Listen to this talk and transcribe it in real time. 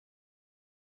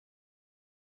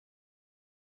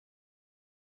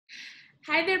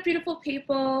Hi there, beautiful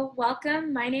people.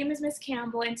 Welcome. My name is Miss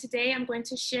Campbell, and today I'm going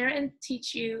to share and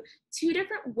teach you two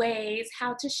different ways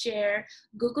how to share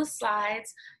Google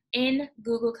Slides in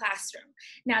Google Classroom.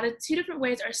 Now, the two different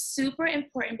ways are super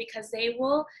important because they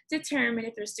will determine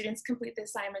if your students complete the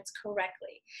assignments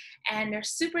correctly. And they're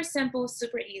super simple,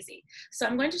 super easy. So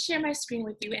I'm going to share my screen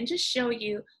with you and just show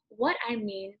you what I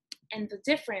mean and the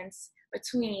difference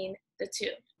between the two.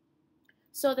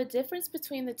 So the difference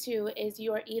between the two is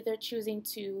you are either choosing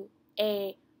to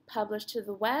A, publish to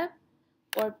the web,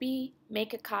 or B,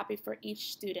 make a copy for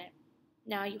each student.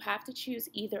 Now you have to choose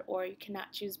either or, you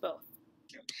cannot choose both.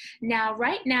 Now,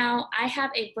 right now, I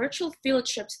have a virtual field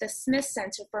trip to the Smith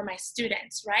Center for my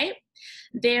students, right?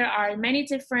 There are many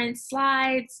different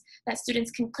slides that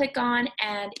students can click on,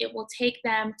 and it will take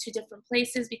them to different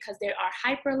places because they are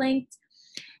hyperlinked,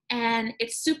 and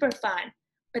it's super fun.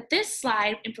 But this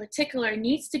slide in particular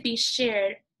needs to be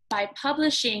shared by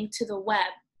publishing to the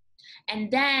web and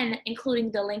then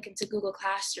including the link into Google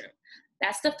Classroom.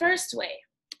 That's the first way.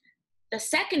 The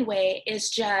second way is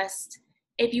just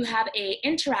if you have an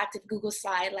interactive Google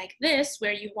slide like this,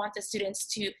 where you want the students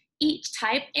to each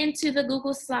type into the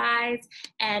Google Slides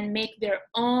and make their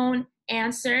own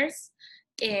answers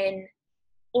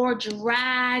or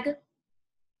drag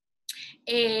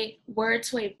a word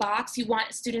to a box, you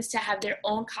want students to have their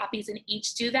own copies and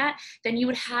each do that, then you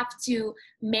would have to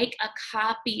make a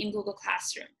copy in Google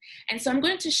Classroom. And so I'm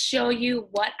going to show you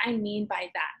what I mean by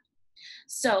that.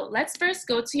 So let's first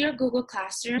go to your Google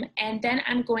Classroom, and then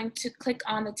I'm going to click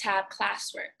on the tab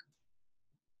Classwork.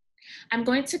 I'm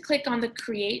going to click on the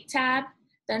Create tab,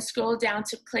 then scroll down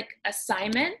to click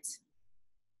Assignment,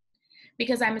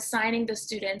 because I'm assigning the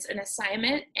students an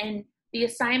assignment, and the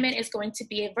assignment is going to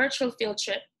be a virtual field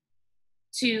trip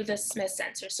to the Smith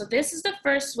Center. So this is the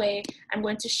first way I'm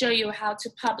going to show you how to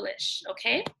publish,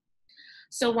 okay?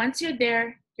 So once you're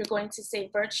there, you're going to say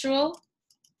virtual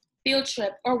field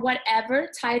trip or whatever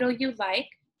title you like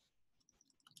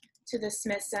to the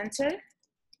Smith Center.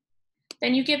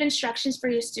 Then you give instructions for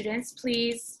your students.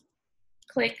 Please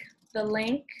click the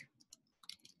link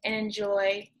and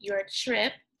enjoy your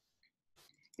trip,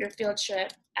 your field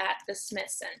trip at the Smith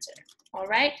Center. All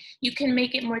right, you can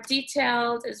make it more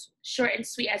detailed, as short and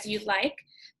sweet as you like.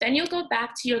 Then you'll go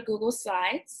back to your Google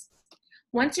Slides.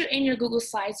 Once you're in your Google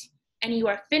Slides and you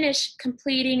are finished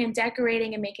completing and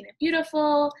decorating and making it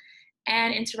beautiful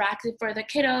and interactive for the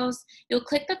kiddos, you'll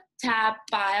click the tab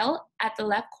File at the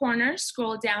left corner,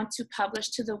 scroll down to Publish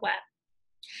to the web.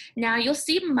 Now you'll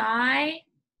see my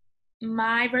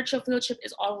virtual field trip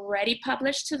is already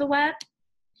published to the web.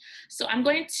 So I'm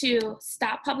going to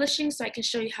stop publishing so I can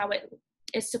show you how it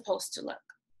is supposed to look.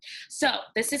 So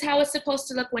this is how it's supposed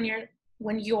to look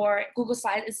when your Google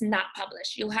slide is not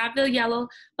published. You'll have the yellow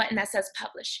button that says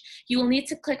Publish. You will need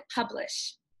to click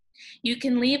Publish. You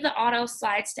can leave the auto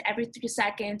slides to every 3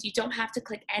 seconds. You don't have to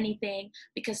click anything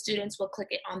because students will click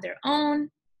it on their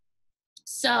own.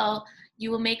 So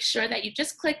you will make sure that you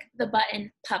just click the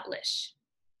button Publish.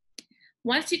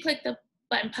 Once you click the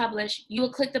button Publish, you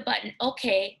will click the button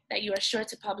OK that you are sure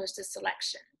to publish the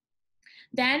selection.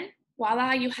 Then,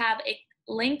 voila, you have a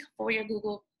link for your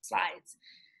Google Slides.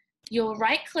 You'll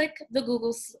right-click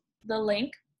the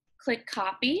link, click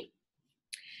Copy,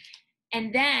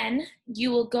 and then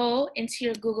you will go into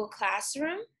your Google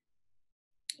Classroom.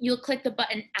 You'll click the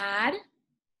button Add,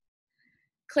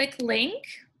 click Link,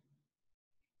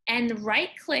 and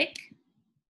right-click,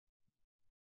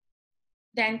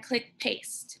 then click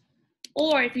Paste.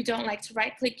 Or if you don't like to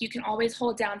right click, you can always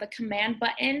hold down the Command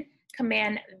button,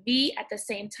 Command V at the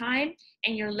same time,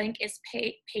 and your link is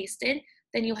pasted.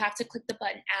 Then you'll have to click the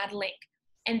button Add Link.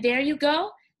 And there you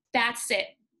go, that's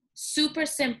it. Super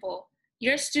simple.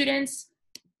 Your students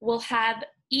will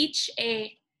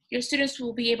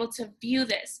be able to view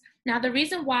this. Now the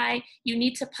reason why you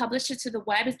need to publish it to the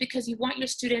web is because you want your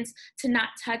students to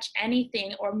not touch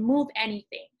anything or move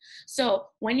anything. So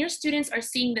when your students are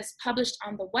seeing this published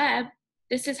on the web,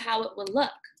 this is how it will look.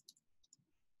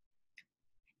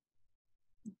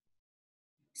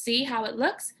 See how it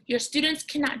looks? Your students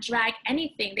cannot drag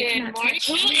anything. They cannot touch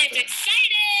anything. Who is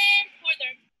excited for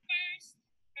their first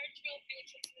virtual field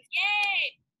trip?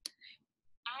 Yay!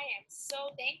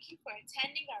 Thank you for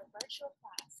attending our virtual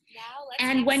class.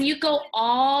 And when you go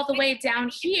all the way down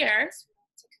here,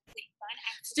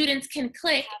 students can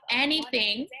click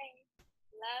anything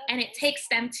and it takes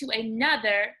them to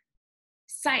another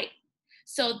site.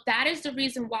 So that is the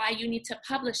reason why you need to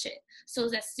publish it, so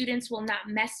that students will not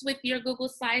mess with your Google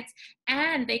Slides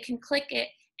and they can click it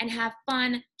and have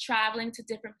fun traveling to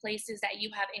different places that you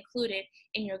have included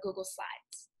in your Google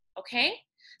Slides, okay?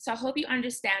 So I hope you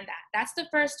understand that. That's the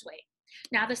first way.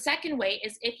 Now, the second way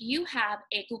is if you have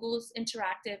a Google's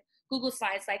interactive Google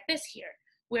Slides like this here,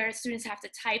 where students have to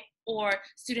type or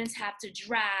students have to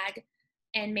drag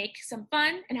and make some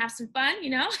fun and have some fun, you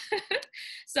know?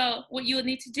 So what you would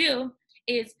need to do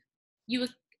is you would,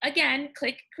 again,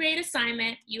 click create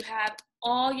assignment. You have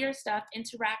all your stuff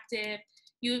interactive.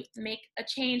 You make a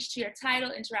change to your title,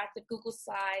 interactive Google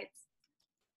Slides.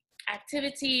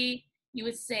 Activity, you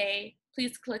would say,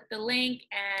 please click the link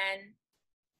and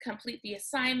complete the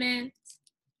assignment.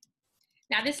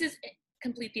 Now this is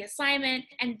complete the assignment,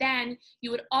 and then you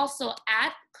would also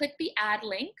click the add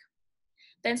link,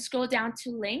 then scroll down to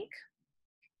link,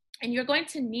 and you're going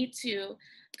to need to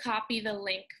copy the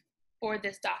link for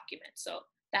this document. So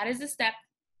that is the step.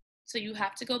 So you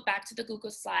have to go back to the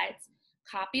Google Slides,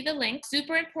 copy the link.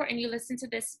 Super important you listen to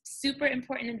this super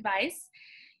important advice.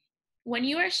 When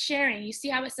you are sharing, you see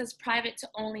how it says private to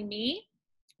only me?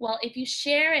 Well, if you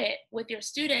share it with your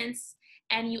students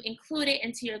and you include it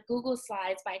into your Google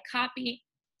Slides by copy,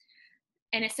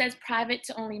 and it says private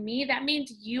to only me, that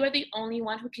means you are the only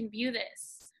one who can view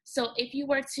this. So if you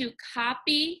were to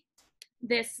copy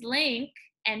this link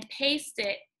and paste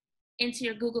it into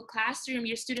your Google Classroom,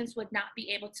 your students would not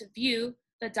be able to view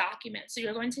the document. So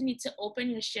you're going to need to open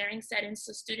your sharing settings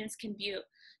so students can view.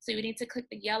 So you need to click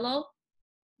the yellow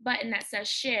button that says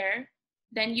share.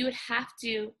 Then you would have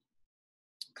to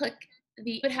click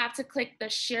the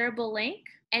shareable link,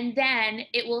 and then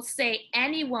it will say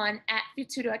anyone at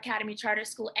Futura Academy Charter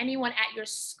School, anyone at your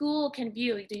school can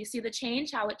view. Do you see the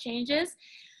change, how it changes?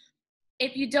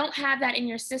 If you don't have that in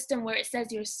your system where it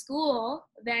says your school,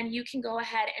 then you can go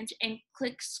ahead and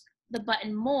click the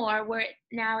button more, where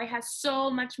now it has so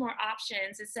much more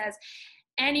options. It says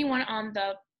anyone on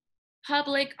the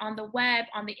public, on the web,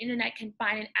 on the internet can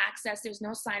find and access. There's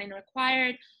no sign-in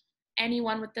required.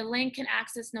 Anyone with the link can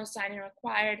access, no sign-in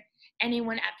required.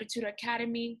 Anyone at Futura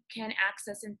Academy can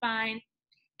access and find.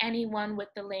 Anyone with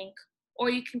the link, or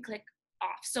you can click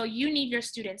off. So you need your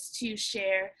students to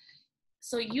share.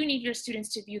 So you need your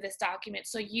students to view this document.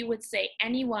 So you would say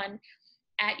anyone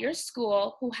at your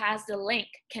school who has the link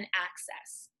can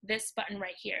access this button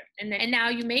right here. And now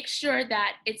you make sure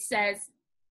that it says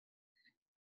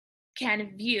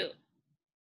can view.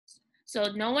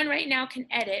 So no one right now can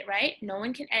edit, right? No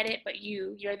one can edit but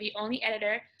you. You're the only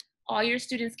editor. All your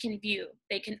students can view.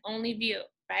 They can only view,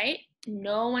 right?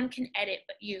 No one can edit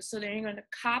but you. So then you're going to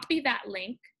copy that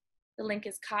link. The link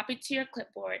is copied to your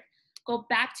clipboard. Go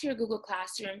back to your Google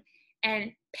Classroom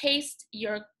and paste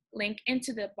your link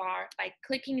into the bar by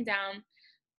clicking down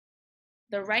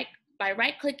by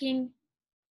right-clicking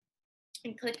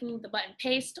and clicking the button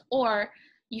paste, or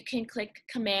you can click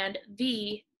Command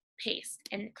V paste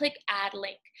and click add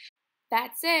link.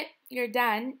 That's it, you're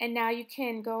done. And now you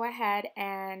can go ahead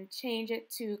and change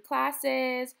it to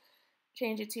classes,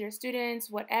 change it to your students,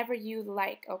 whatever you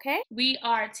like, okay? We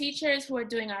are teachers who are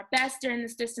doing our best during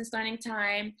this distance learning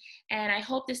time, and I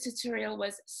hope this tutorial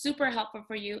was super helpful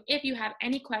for you. If you have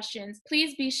any questions,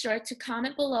 please be sure to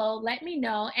comment below, let me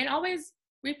know, and always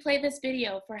replay this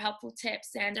video for helpful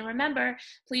tips. And remember,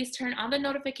 please turn on the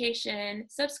notification,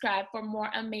 subscribe for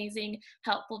more amazing,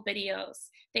 helpful videos.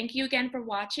 Thank you again for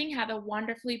watching. Have a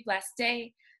wonderfully blessed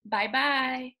day.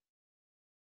 Bye-bye.